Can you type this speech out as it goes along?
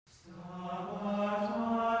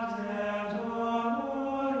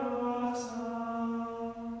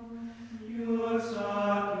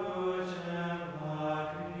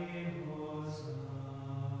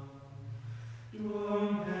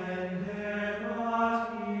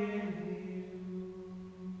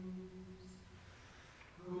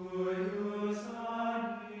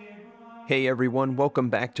Hey everyone, welcome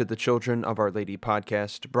back to the Children of Our Lady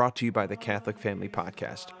podcast, brought to you by the Catholic Family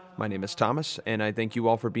Podcast. My name is Thomas, and I thank you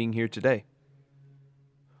all for being here today.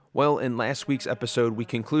 Well, in last week's episode, we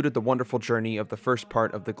concluded the wonderful journey of the first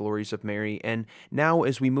part of the Glories of Mary, and now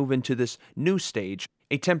as we move into this new stage,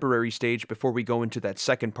 a temporary stage before we go into that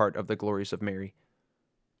second part of the Glories of Mary.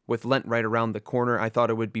 With Lent right around the corner, I thought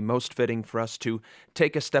it would be most fitting for us to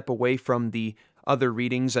take a step away from the other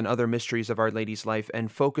readings and other mysteries of Our Lady's life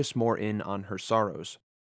and focus more in on her sorrows.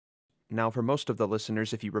 Now, for most of the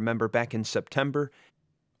listeners, if you remember back in September,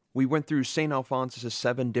 we went through St. Alphonsus'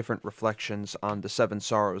 7 different reflections on the 7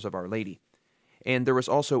 sorrows of Our Lady. And there was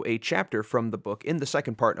also a chapter from the book in the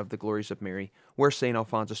second part of the Glories of Mary where St.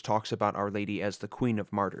 Alphonsus talks about Our Lady as the Queen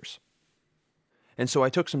of Martyrs. And so I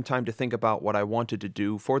took some time to think about what I wanted to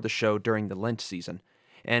do for the show during the Lent season,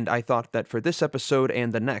 and I thought that for this episode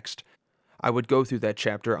and the next, I would go through that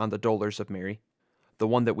chapter on the Dolors of Mary, the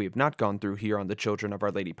one that we have not gone through here on the Children of Our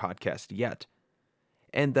Lady podcast yet.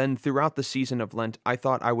 And then throughout the season of Lent, I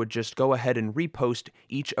thought I would just go ahead and repost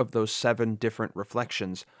each of those 7 different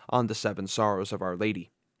reflections on the 7 sorrows of Our Lady.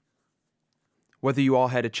 Whether you all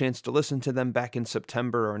had a chance to listen to them back in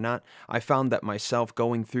September or not, I found that myself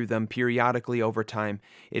going through them periodically over time,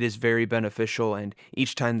 it is very beneficial, and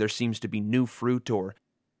each time there seems to be new fruit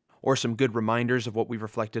or some good reminders of what we've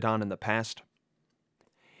reflected on in the past.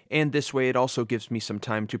 And this way it also gives me some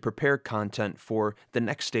time to prepare content for the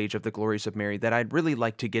next stage of the Glories of Mary that I'd really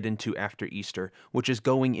like to get into after Easter, which is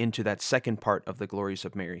going into that second part of the Glories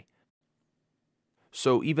of Mary.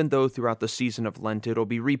 So even though throughout the season of Lent it'll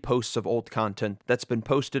be reposts of old content that's been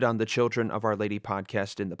posted on the Children of Our Lady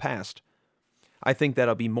podcast in the past, I think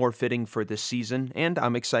that'll be more fitting for this season, and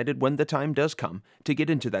I'm excited when the time does come to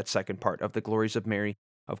get into that second part of the Glories of Mary,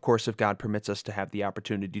 of course if God permits us to have the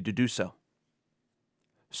opportunity to do so.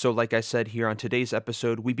 So like I said here on today's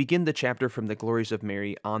episode, we begin the chapter from the Glories of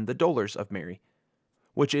Mary on the Dolors of Mary,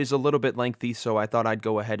 which is a little bit lengthy, so I thought I'd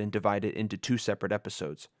go ahead and divide it into 2 separate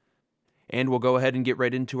episodes. And we'll go ahead and get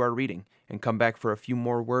right into our reading, and come back for a few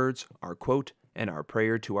more words, our quote, and our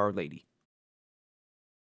prayer to Our Lady.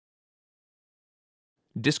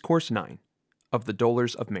 Discourse 9, of the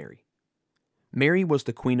Dolors of Mary. Mary was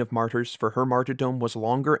the Queen of Martyrs, for her martyrdom was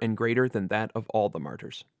longer and greater than that of all the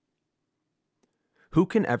martyrs. Who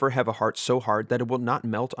can ever have a heart so hard that it will not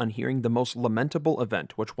melt on hearing the most lamentable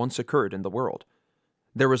event which once occurred in the world?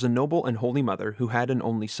 There was a noble and holy mother who had an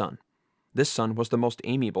only son. This son was the most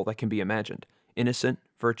amiable that can be imagined, innocent,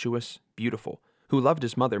 virtuous, beautiful, who loved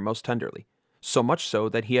his mother most tenderly, so much so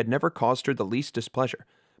that he had never caused her the least displeasure,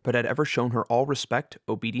 but had ever shown her all respect,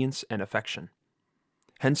 obedience, and affection.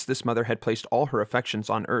 Hence this mother had placed all her affections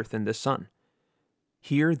on earth in this son.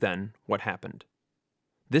 Hear, then, what happened.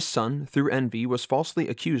 This son, through envy, was falsely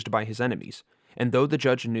accused by his enemies, and though the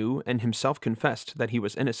judge knew and himself confessed that he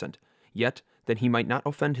was innocent, yet, that he might not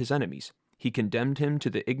offend his enemies, he condemned him to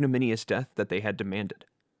the ignominious death that they had demanded.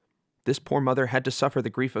 This poor mother had to suffer the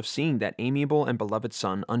grief of seeing that amiable and beloved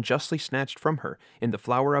son unjustly snatched from her in the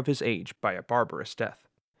flower of his age by a barbarous death.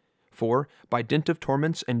 For, by dint of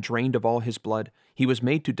torments and drained of all his blood, he was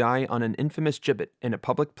made to die on an infamous gibbet in a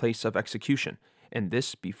public place of execution, and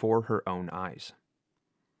this before her own eyes.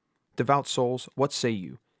 Devout souls, what say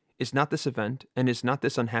you? Is not this event, and is not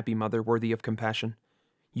this unhappy mother worthy of compassion?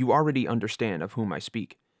 You already understand of whom I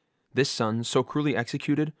speak. This son, so cruelly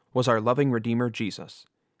executed, was our loving Redeemer Jesus,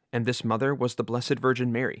 and this mother was the Blessed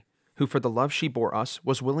Virgin Mary, who for the love she bore us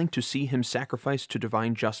was willing to see him sacrificed to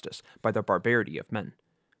divine justice by the barbarity of men.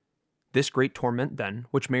 This great torment, then,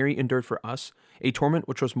 which Mary endured for us, a torment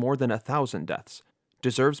which was more than 1,000 deaths,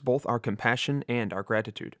 deserves both our compassion and our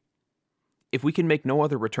gratitude. If we can make no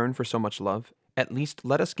other return for so much love, at least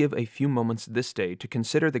let us give a few moments this day to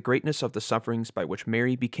consider the greatness of the sufferings by which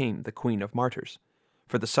Mary became the Queen of Martyrs.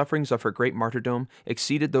 For the sufferings of her great martyrdom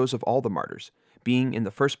exceeded those of all the martyrs, being in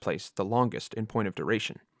the first place the longest in point of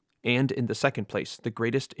duration, and in the second place the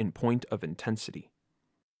greatest in point of intensity.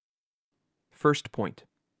 First point.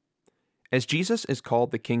 As Jesus is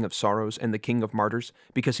called the King of Sorrows and the King of Martyrs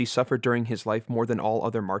because he suffered during his life more than all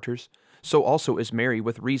other martyrs, so also is Mary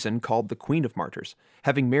with reason called the Queen of Martyrs,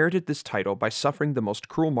 having merited this title by suffering the most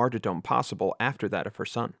cruel martyrdom possible after that of her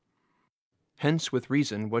son. Hence with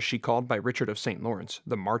reason was she called by Richard of St. Lawrence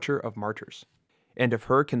the Martyr of Martyrs. And of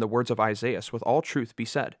her can the words of Isaiah with all truth be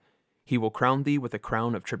said, He will crown thee with a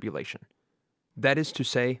crown of tribulation. That is to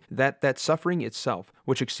say, that suffering itself,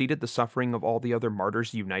 which exceeded the suffering of all the other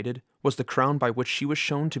martyrs united, was the crown by which she was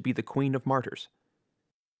shown to be the Queen of Martyrs.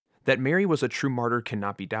 That Mary was a true martyr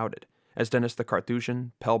cannot be doubted, as Denis the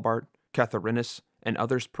Carthusian, Pelbart, Catharinus, and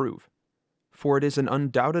others prove. For it is an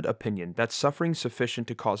undoubted opinion that suffering sufficient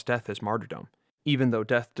to cause death is martyrdom, even though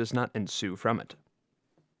death does not ensue from it.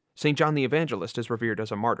 St. John the Evangelist is revered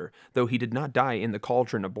as a martyr, though he did not die in the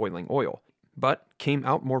cauldron of boiling oil, but came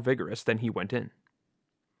out more vigorous than he went in.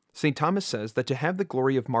 St. Thomas says that to have the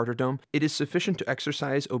glory of martyrdom, it is sufficient to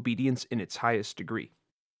exercise obedience in its highest degree.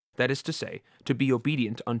 That is to say, to be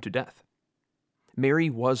obedient unto death. Mary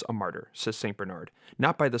was a martyr, says St. Bernard,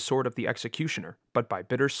 not by the sword of the executioner, but by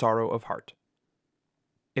bitter sorrow of heart.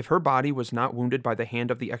 If her body was not wounded by the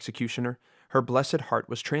hand of the executioner, her blessed heart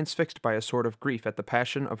was transfixed by a sort of grief at the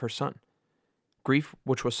passion of her Son, grief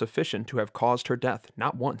which was sufficient to have caused her death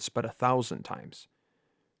not once but 1,000 times.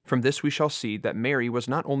 From this we shall see that Mary was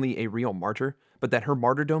not only a real martyr, but that her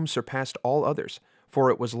martyrdom surpassed all others, for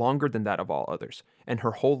it was longer than that of all others, and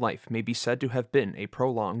her whole life may be said to have been a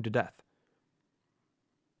prolonged death.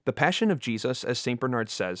 The passion of Jesus, as St. Bernard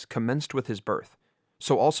says, commenced with his birth.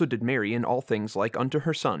 So also did Mary in all things like unto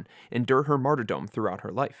her Son endure her martyrdom throughout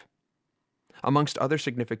her life. Amongst other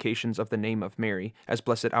significations of the name of Mary, as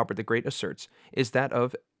Blessed Albert the Great asserts, is that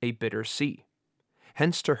of a bitter sea.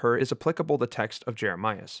 Hence to her is applicable the text of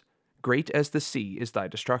Jeremias, "Great as the sea is thy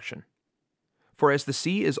destruction." For as the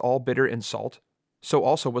sea is all bitter and salt, so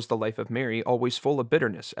also was the life of Mary always full of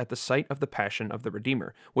bitterness at the sight of the passion of the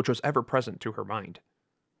Redeemer, which was ever present to her mind.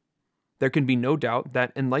 There can be no doubt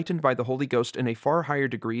that, enlightened by the Holy Ghost in a far higher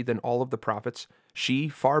degree than all of the prophets, she,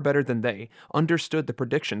 far better than they, understood the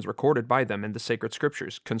predictions recorded by them in the sacred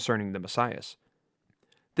scriptures concerning the Messiahs.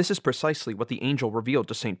 This is precisely what the angel revealed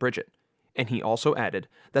to St. Bridget, and he also added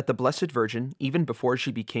that the Blessed Virgin, even before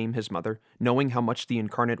she became his mother, knowing how much the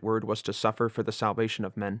incarnate Word was to suffer for the salvation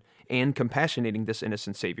of men, and compassionating this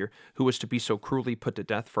innocent Savior, who was to be so cruelly put to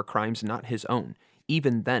death for crimes not his own,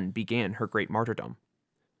 even then began her great martyrdom.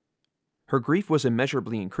 Her grief was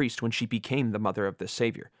immeasurably increased when she became the mother of this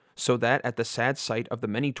Savior, so that at the sad sight of the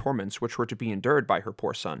many torments which were to be endured by her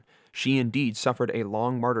poor Son, she indeed suffered a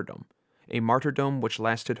long martyrdom, a martyrdom which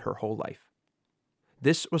lasted her whole life.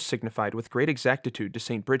 This was signified with great exactitude to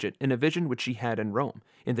St. Bridget in a vision which she had in Rome,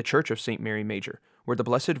 in the church of St. Mary Major, where the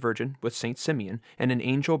Blessed Virgin, with St. Simeon, and an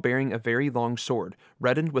angel bearing a very long sword,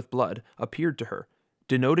 reddened with blood, appeared to her,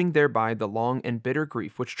 denoting thereby the long and bitter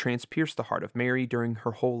grief which transpierced the heart of Mary during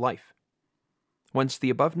her whole life. Whence the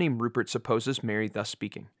above-named Rupert supposes Mary thus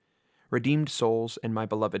speaking, "Redeemed souls and my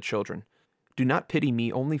beloved children, do not pity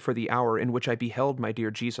me only for the hour in which I beheld my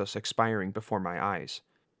dear Jesus expiring before my eyes.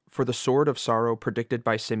 For the sword of sorrow predicted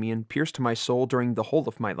by Simeon pierced my soul during the whole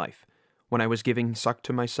of my life. When I was giving suck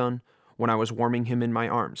to my son, when I was warming him in my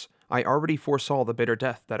arms, I already foresaw the bitter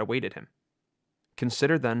death that awaited him.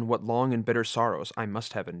 Consider then what long and bitter sorrows I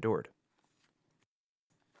must have endured."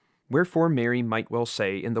 Wherefore Mary might well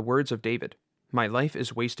say in the words of David, "My life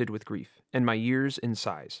is wasted with grief, and my years in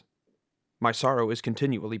sighs. My sorrow is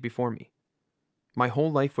continually before me. My whole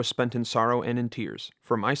life was spent in sorrow and in tears,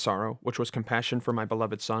 for my sorrow, which was compassion for my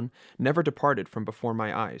beloved Son, never departed from before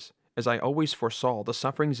my eyes, as I always foresaw the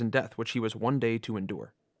sufferings and death which he was one day to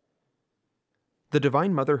endure." The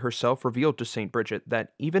Divine Mother herself revealed to St. Bridget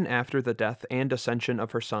that even after the death and ascension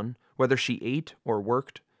of her Son, whether she ate or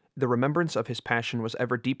worked, the remembrance of his passion was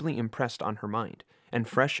ever deeply impressed on her mind, and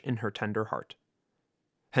fresh in her tender heart.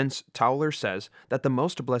 Hence, Tauler says that the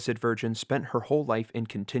Most Blessed Virgin spent her whole life in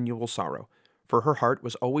continual sorrow, for her heart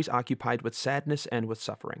was always occupied with sadness and with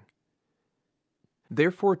suffering.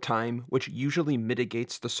 Therefore time, which usually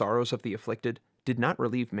mitigates the sorrows of the afflicted, did not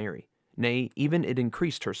relieve Mary, nay, even it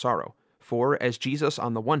increased her sorrow, for as Jesus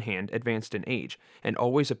on the one hand advanced in age, and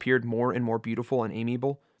always appeared more and more beautiful and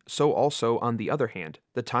amiable, so also, on the other hand,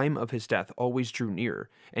 the time of his death always drew nearer,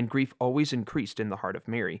 and grief always increased in the heart of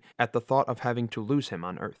Mary at the thought of having to lose him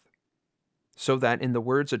on earth. So that in the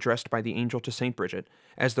words addressed by the angel to St. Bridget,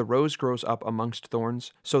 "As the rose grows up amongst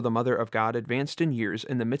thorns, so the Mother of God advanced in years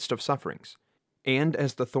in the midst of sufferings. And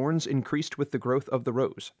as the thorns increased with the growth of the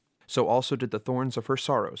rose, so also did the thorns of her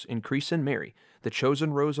sorrows increase in Mary, the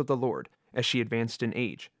chosen rose of the Lord, as she advanced in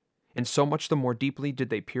age, and so much the more deeply did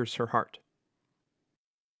they pierce her heart."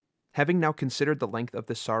 Having now considered the length of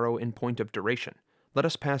this sorrow in point of duration, let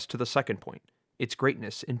us pass to the second point, its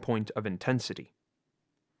greatness in point of intensity.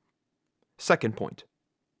 Second point.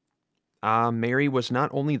 Mary was not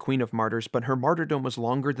only Queen of Martyrs, but her martyrdom was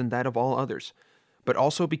longer than that of all others, but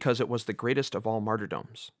also because it was the greatest of all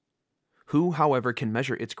martyrdoms. Who, however, can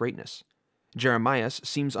measure its greatness? Jeremias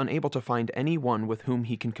seems unable to find any one with whom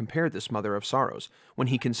he can compare this Mother of Sorrows, when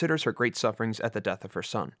he considers her great sufferings at the death of her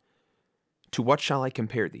Son. "To what shall I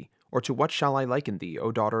compare thee? Or to what shall I liken thee,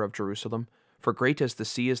 O daughter of Jerusalem? For great as the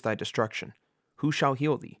sea is thy destruction. Who shall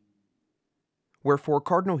heal thee?" Wherefore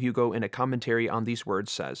Cardinal Hugo in a commentary on these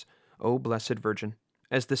words says, O Blessed Virgin,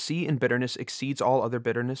 as the sea in bitterness exceeds all other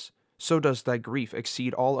bitterness, so does thy grief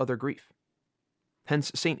exceed all other grief.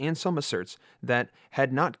 Hence, St. Anselm asserts that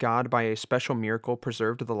had not God by a special miracle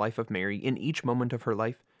preserved the life of Mary in each moment of her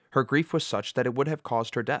life, her grief was such that it would have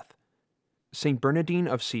caused her death. St. Bernardine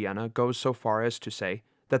of Siena goes so far as to say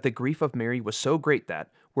that the grief of Mary was so great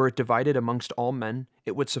that, were it divided amongst all men,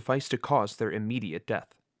 it would suffice to cause their immediate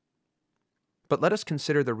death. But let us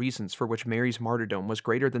consider the reasons for which Mary's martyrdom was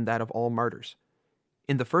greater than that of all martyrs.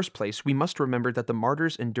 In the first place, we must remember that the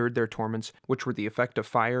martyrs endured their torments, which were the effect of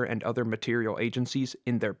fire and other material agencies,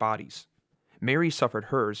 in their bodies. Mary suffered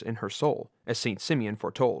hers in her soul, as St. Simeon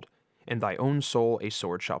foretold, "And thy own soul a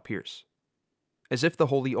sword shall pierce." As if the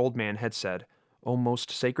holy old man had said, "O most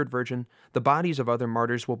sacred Virgin, the bodies of other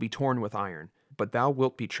martyrs will be torn with iron, but thou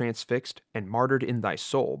wilt be transfixed and martyred in thy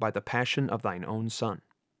soul by the passion of thine own Son."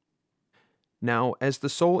 Now, as the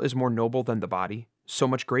soul is more noble than the body, so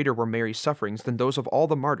much greater were Mary's sufferings than those of all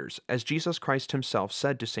the martyrs, as Jesus Christ himself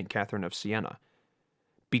said to St. Catherine of Siena,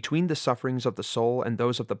 "Between the sufferings of the soul and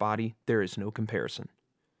those of the body there is no comparison."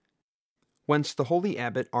 Whence the holy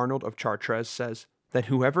abbot Arnold of Chartres says that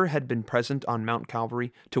whoever had been present on Mount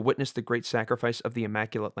Calvary to witness the great sacrifice of the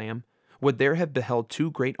Immaculate Lamb would there have beheld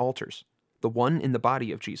two great altars, the one in the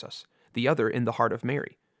body of Jesus, the other in the heart of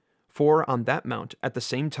Mary. For on that mount, at the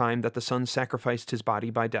same time that the Son sacrificed his body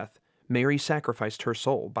by death, Mary sacrificed her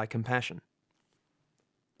soul by compassion.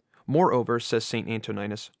 Moreover, says St.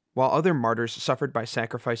 Antoninus, while other martyrs suffered by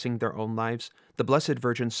sacrificing their own lives, the Blessed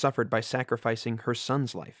Virgin suffered by sacrificing her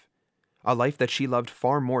Son's life, a life that she loved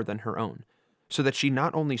far more than her own, so that she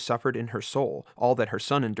not only suffered in her soul all that her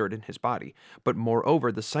Son endured in his body, but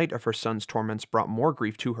moreover the sight of her Son's torments brought more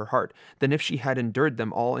grief to her heart than if she had endured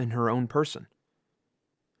them all in her own person.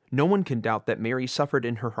 No one can doubt that Mary suffered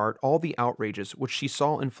in her heart all the outrages which she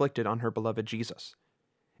saw inflicted on her beloved Jesus.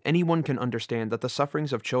 Anyone can understand that the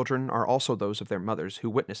sufferings of children are also those of their mothers who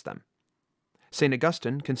witnessed them. St.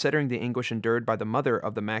 Augustine, considering the anguish endured by the mother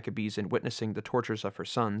of the Maccabees in witnessing the tortures of her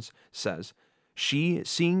sons, says, "She,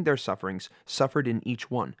 seeing their sufferings, suffered in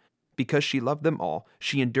each one. Because she loved them all,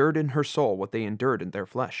 she endured in her soul what they endured in their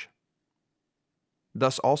flesh."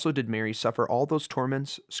 Thus also did Mary suffer all those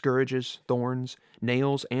torments, scourges, thorns,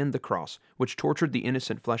 nails, and the cross, which tortured the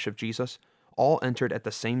innocent flesh of Jesus, all entered at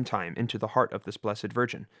the same time into the heart of this Blessed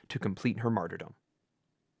Virgin to complete her martyrdom.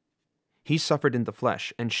 "He suffered in the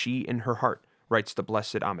flesh, and she in her heart," writes the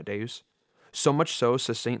Blessed Amadeus. So much so,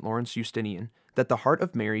 says St. Lawrence Justinian, that the heart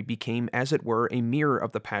of Mary became as it were a mirror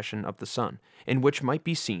of the passion of the Son, in which might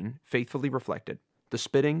be seen, faithfully reflected, the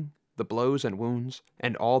spitting, the blows and wounds,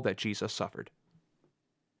 and all that Jesus suffered.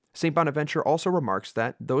 St. Bonaventure also remarks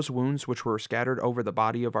that those wounds which were scattered over the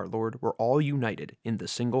body of our Lord were all united in the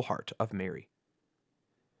single heart of Mary.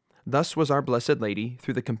 Thus was our Blessed Lady,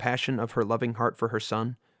 through the compassion of her loving heart for her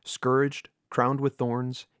Son, scourged, crowned with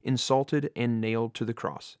thorns, insulted, and nailed to the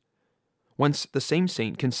cross. Whence the same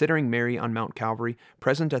saint, considering Mary on Mount Calvary,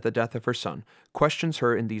 present at the death of her Son, questions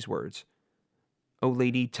her in these words, "O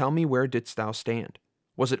Lady, tell me, where didst thou stand?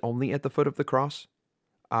 Was it only at the foot of the cross?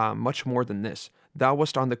 Ah, much more than this. Thou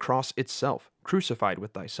wast on the cross itself, crucified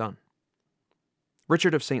with thy Son."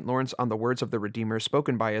 Richard of St. Lawrence, on the words of the Redeemer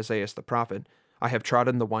spoken by Isaiah the prophet, "I have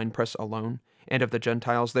trodden the winepress alone, and of the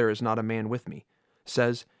Gentiles there is not a man with me,"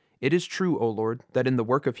 says, "It is true, O Lord, that in the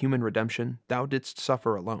work of human redemption thou didst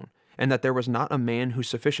suffer alone, and that there was not a man who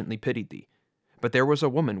sufficiently pitied thee. But there was a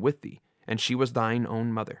woman with thee, and she was thine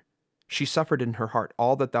own mother. She suffered in her heart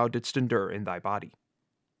all that thou didst endure in thy body."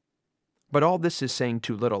 But all this is saying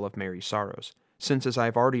too little of Mary's sorrows, since, as I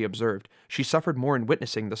have already observed, she suffered more in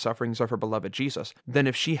witnessing the sufferings of her beloved Jesus than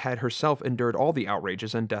if she had herself endured all the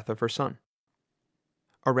outrages and death of her Son.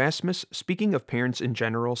 Erasmus, speaking of parents in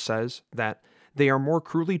general, says that they are more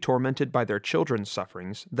cruelly tormented by their children's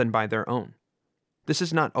sufferings than by their own. This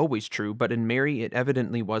is not always true, but in Mary it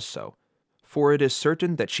evidently was so, for it is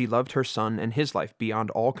certain that she loved her Son and his life beyond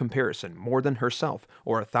all comparison more than herself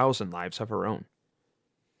or 1,000 lives of her own.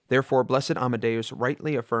 Therefore, Blessed Amadeus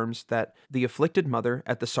rightly affirms that the afflicted mother,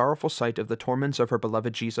 at the sorrowful sight of the torments of her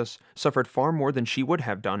beloved Jesus, suffered far more than she would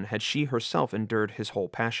have done had she herself endured his whole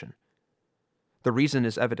passion. The reason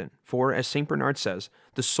is evident, for, as St. Bernard says,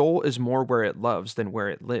 the soul is more where it loves than where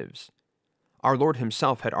it lives. Our Lord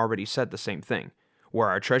himself had already said the same thing, "Where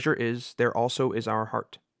our treasure is, there also is our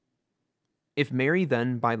heart." If Mary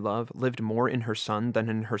then, by love, lived more in her Son than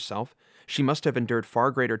in herself, she must have endured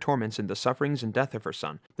far greater torments in the sufferings and death of her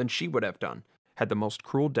Son than she would have done had the most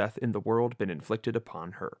cruel death in the world been inflicted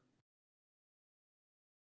upon her.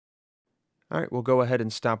 All right, we'll go ahead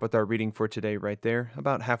and stop with our reading for today right there,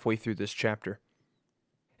 about halfway through this chapter.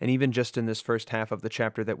 And even just in this first half of the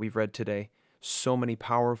chapter that we've read today, so many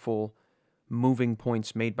powerful, moving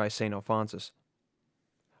points made by St. Alphonsus.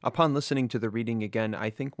 Upon listening to the reading again, I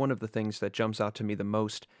think one of the things that jumps out to me the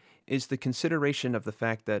most is the consideration of the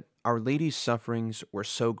fact that Our Lady's sufferings were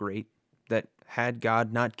so great that had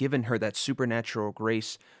God not given her that supernatural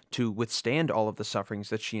grace to withstand all of the sufferings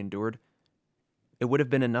that she endured, it would have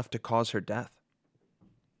been enough to cause her death.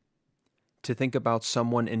 To think about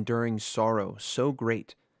someone enduring sorrow so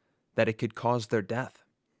great that it could cause their death.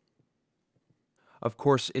 Of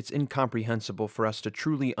course, it's incomprehensible for us to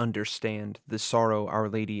truly understand the sorrow Our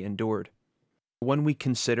Lady endured. When we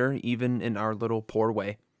consider, even in our little poor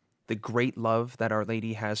way, the great love that Our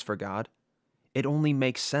Lady has for God, it only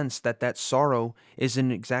makes sense that that sorrow is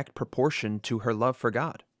in exact proportion to her love for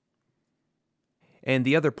God. And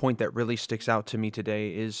the other point that really sticks out to me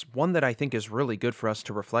today is one that I think is really good for us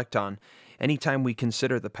to reflect on anytime we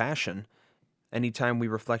consider the Passion. Anytime we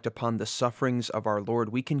reflect upon the sufferings of our Lord,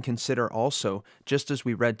 we can consider also, just as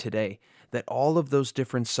we read today, that all of those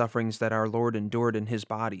different sufferings that our Lord endured in his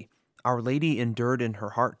body, Our Lady endured in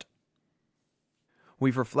her heart.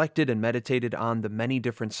 We've reflected and meditated on the many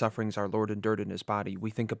different sufferings our Lord endured in his body.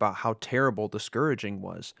 We think about how terrible the scourging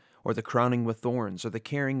was, or the crowning with thorns, or the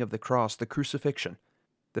carrying of the cross, the crucifixion,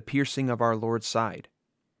 the piercing of our Lord's side.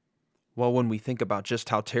 Well, when we think about just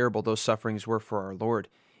how terrible those sufferings were for our Lord,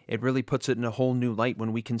 it really puts it in a whole new light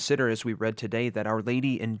when we consider, as we read today, that Our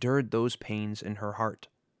Lady endured those pains in her heart.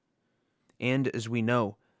 And as we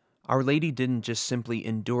know, Our Lady didn't just simply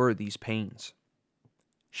endure these pains.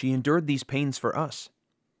 She endured these pains for us.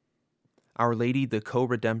 Our Lady, the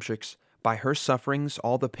co-redemptrix, by her sufferings,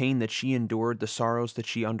 all the pain that she endured, the sorrows that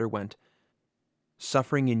she underwent,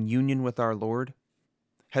 suffering in union with our Lord,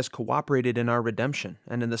 has cooperated in our redemption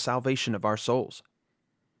and in the salvation of our souls.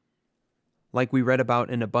 Like we read about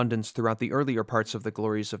in abundance throughout the earlier parts of the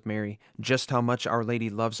Glories of Mary, just how much Our Lady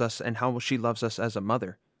loves us and how she loves us as a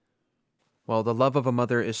mother. Well, the love of a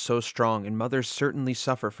mother is so strong, and mothers certainly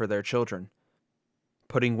suffer for their children,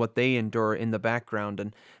 putting what they endure in the background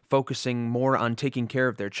and focusing more on taking care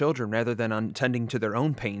of their children rather than on tending to their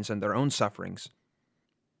own pains and their own sufferings.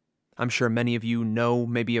 I'm sure many of you know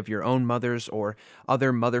maybe of your own mothers or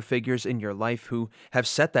other mother figures in your life who have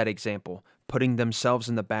set that example, putting themselves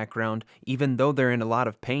in the background even though they're in a lot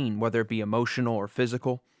of pain, whether it be emotional or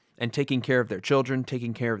physical, and taking care of their children,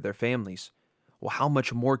 taking care of their families. Well, how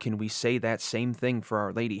much more can we say that same thing for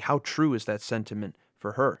Our Lady? How true is that sentiment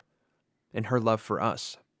for her and her love for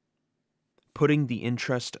us? Putting the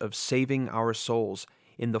interest of saving our souls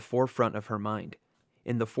in the forefront of her mind,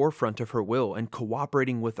 in the forefront of her will, and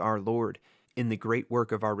cooperating with our Lord in the great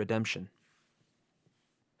work of our redemption.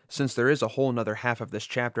 Since there is a whole nother half of this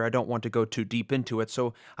chapter, I don't want to go too deep into it,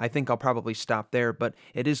 so I think I'll probably stop there, but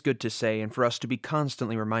it is good to say and for us to be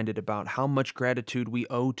constantly reminded about how much gratitude we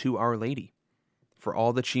owe to Our Lady for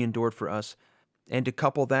all that she endured for us, and to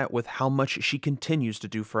couple that with how much she continues to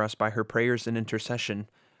do for us by her prayers and intercession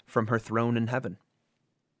from her throne in heaven.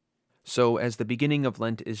 So, as the beginning of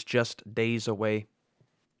Lent is just days away,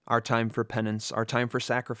 our time for penance, our time for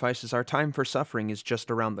sacrifices, our time for suffering is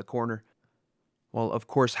just around the corner. Well, of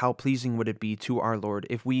course, how pleasing would it be to our Lord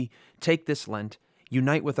if we take this Lent,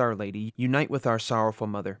 unite with Our Lady, unite with our sorrowful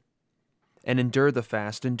mother, and endure the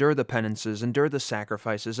fast, endure the penances, endure the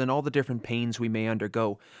sacrifices, and all the different pains we may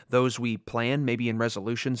undergo, those we plan, maybe in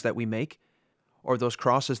resolutions that we make, or those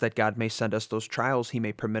crosses that God may send us, those trials he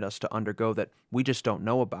may permit us to undergo that we just don't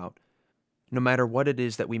know about. No matter what it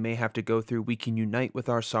is that we may have to go through, we can unite with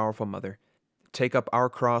our sorrowful mother, take up our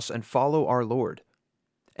cross and follow our Lord,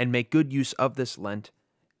 and make good use of this Lent,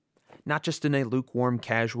 not just in a lukewarm,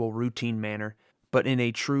 casual, routine manner, but in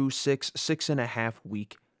a true 6.5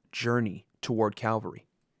 week journey toward Calvary.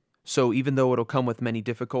 So even though it'll come with many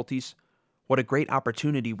difficulties, what a great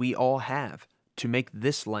opportunity we all have to make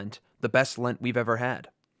this Lent the best Lent we've ever had.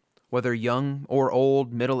 Whether young or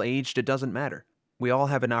old, middle-aged, it doesn't matter. We all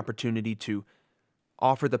have an opportunity to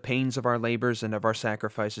offer the pains of our labors and of our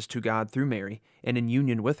sacrifices to God through Mary and in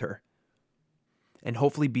union with her, and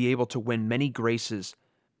hopefully be able to win many graces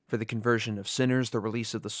for the conversion of sinners, the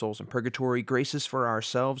release of the souls in purgatory, graces for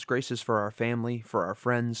ourselves, graces for our family, for our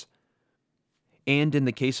friends. And in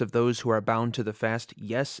the case of those who are bound to the fast,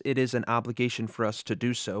 yes, it is an obligation for us to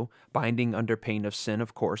do so, binding under pain of sin,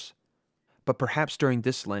 of course. But perhaps during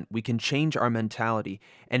this Lent, we can change our mentality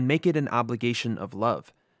and make it an obligation of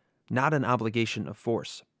love, not an obligation of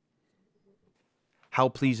force. How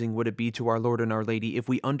pleasing would it be to our Lord and Our Lady if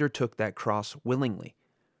we undertook that cross willingly?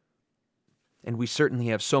 And we certainly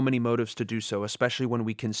have so many motives to do so, especially when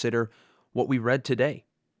we consider what we read today,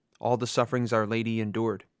 all the sufferings Our Lady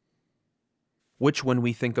endured. which when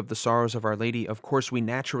we think of the sorrows of Our Lady, of course we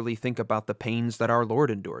naturally think about the pains that our Lord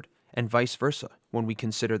endured, and vice versa. When we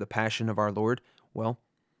consider the passion of our Lord, well,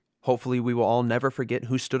 hopefully we will all never forget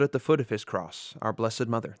who stood at the foot of his cross, our Blessed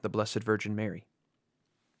Mother, the Blessed Virgin Mary.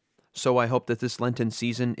 So I hope that this Lenten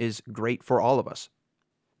season is great for all of us,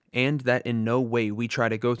 and that in no way we try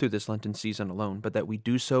to go through this Lenten season alone, but that we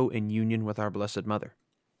do so in union with our Blessed Mother.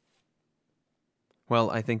 Well,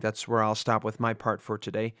 I think that's where I'll stop with my part for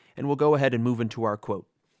today, and we'll go ahead and move into our quote.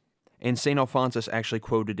 And St. Alphonsus actually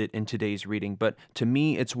quoted it in today's reading, but to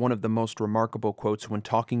me it's one of the most remarkable quotes when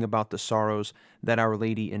talking about the sorrows that Our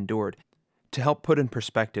Lady endured, to help put in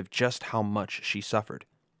perspective just how much she suffered.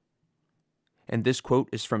 And this quote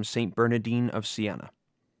is from St. Bernardine of Siena,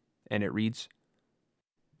 and it reads,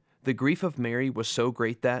 "The grief of Mary was so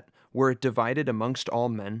great that, were it divided amongst all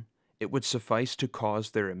men, it would suffice to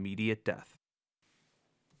cause their immediate death."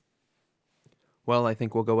 Well, I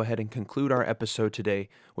think we'll go ahead and conclude our episode today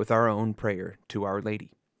with our own prayer to Our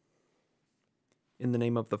Lady. In the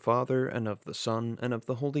name of the Father, and of the Son, and of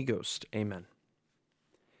the Holy Ghost. Amen.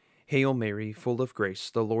 Hail Mary, full of grace,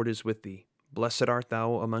 the Lord is with thee. Blessed art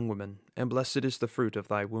thou among women, and blessed is the fruit of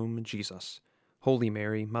thy womb, Jesus. Holy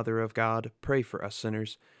Mary, Mother of God, pray for us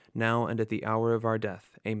sinners, now and at the hour of our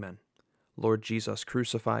death. Amen. Lord Jesus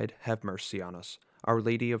crucified, have mercy on us. Our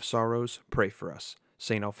Lady of Sorrows, pray for us.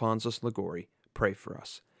 St. Alphonsus Liguori, pray for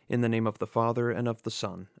us. In the name of the Father, and of the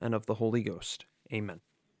Son, and of the Holy Ghost. Amen.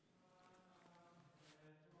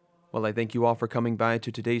 Well, I thank you all for coming by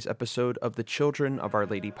to today's episode of the Children of Our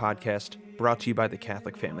Lady podcast, brought to you by the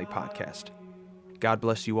Catholic Family Podcast. God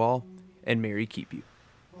bless you all, and Mary keep you.